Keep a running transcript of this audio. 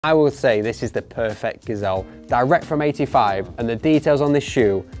I would say this is the perfect Gazelle, direct from 85, and the details on this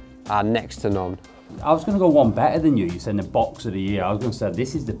shoe are next to none. I was going to go one better than you. You said the box of the year. I was going to say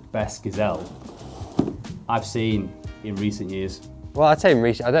this is the best Gazelle I've seen in recent years. Well, I'd say in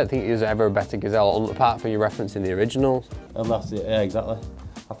recent, I don't think there's ever a better Gazelle, apart from you referencing the originals. And that's it, yeah, exactly.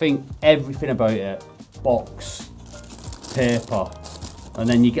 I think everything about it, box, paper, and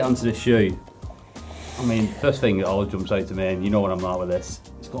then you get onto the shoe. I mean, first thing that always jumps out to me, and you know what I'm like with this,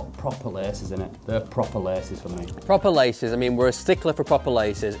 it's got proper laces in it. They're proper laces for me. Proper laces, I mean, we're a stickler for proper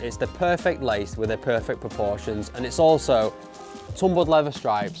laces. It's the perfect lace with the perfect proportions, and it's also tumbled leather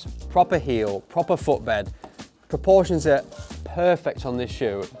stripes, proper heel, proper footbed. Proportions are perfect on this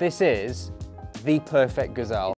shoe. This is the perfect Gazelle.